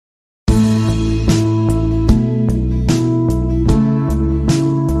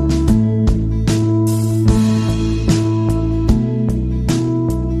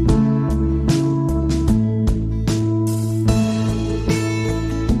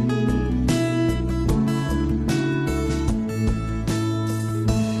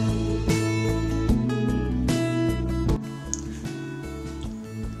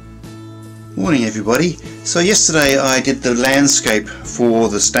morning everybody. So yesterday I did the landscape for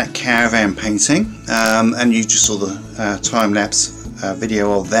the stack caravan painting, and you just saw the time-lapse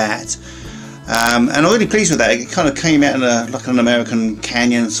video of that, and I'm really pleased with that. It kind of came out in like an American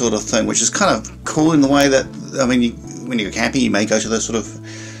canyon sort of thing, which is kind of cool in the way that, I mean, when you go camping you may go to those sort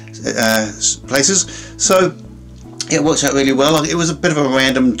of places, so it works out really well. It was a bit of a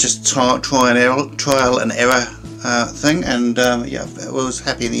random just trial and error thing, and yeah, I was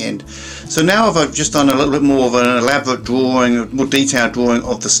happy in the end. So now I've just done a little bit more of an elaborate drawing, more detailed drawing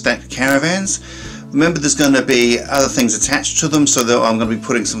of the stacked caravans. Remember, there's going to be other things attached to them, so that I'm going to be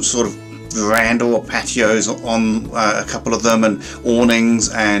putting some sort of veranda or patios on a couple of them, and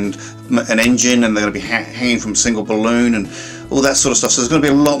awnings and an engine, and they're going to be hanging from a single balloon and all that sort of stuff. So there's going to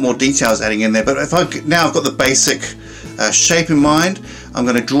be a lot more details adding in there. But if now I've got the basic shape in mind, I'm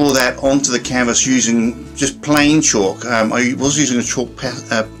going to draw that onto the canvas using just plain chalk. I was using a chalk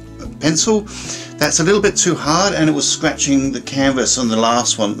pencil. That's a little bit too hard, and it was scratching the canvas on the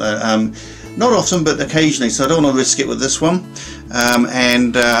last one. Not often, but occasionally, so I don't want to risk it with this one.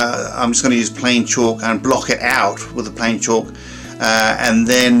 I'm just going to use plain chalk and block it out with the plain chalk, and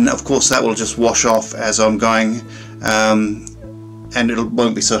then of course that will just wash off as I'm going, and it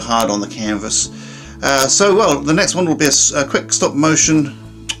won't be so hard on the canvas. Well, the next one will be a quick stop motion,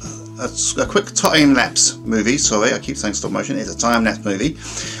 a quick time-lapse movie. Sorry, I keep saying stop motion. It's a time-lapse movie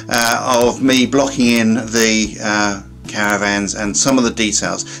of me blocking in the caravans and some of the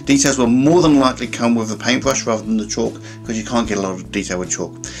details. Details will more than likely come with the paintbrush rather than the chalk, because you can't get a lot of detail with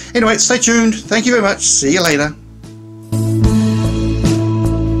chalk. Anyway, stay tuned. Thank you very much. See you later.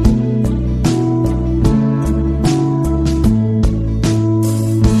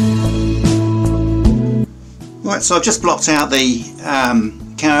 Right, so I've just blocked out the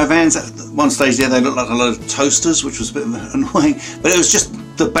caravans. At one stage there they looked like a lot of toasters, which was a bit annoying, but it was just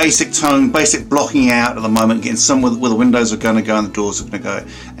the basic tone, basic blocking out at the moment, getting some where the windows are going to go and the doors are going to go,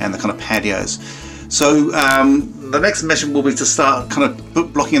 and the kind of patios. So the next mission will be to start kind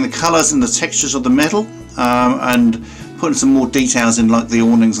of blocking in the colours and the textures of the metal, and putting some more details in, like the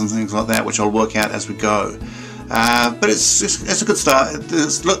awnings and things like that, which I'll work out as we go. But it's a good start. It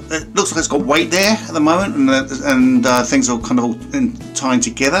looks like it's got weight there at the moment, and things are kind of all tying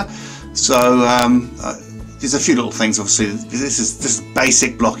together. So there's a few little things. Obviously, this is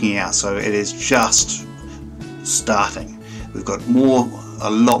basic blocking out, so it is just starting. We've got a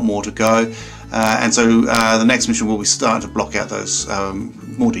lot more to go, and so the next mission will be starting to block out those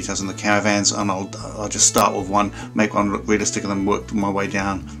more details in the caravans, and I'll just start with one, make one look realistic, and then work my way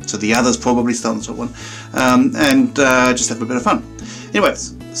down to the others, probably start on the top one, and just have a bit of fun.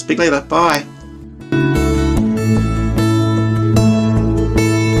 Anyways, speak later. Bye.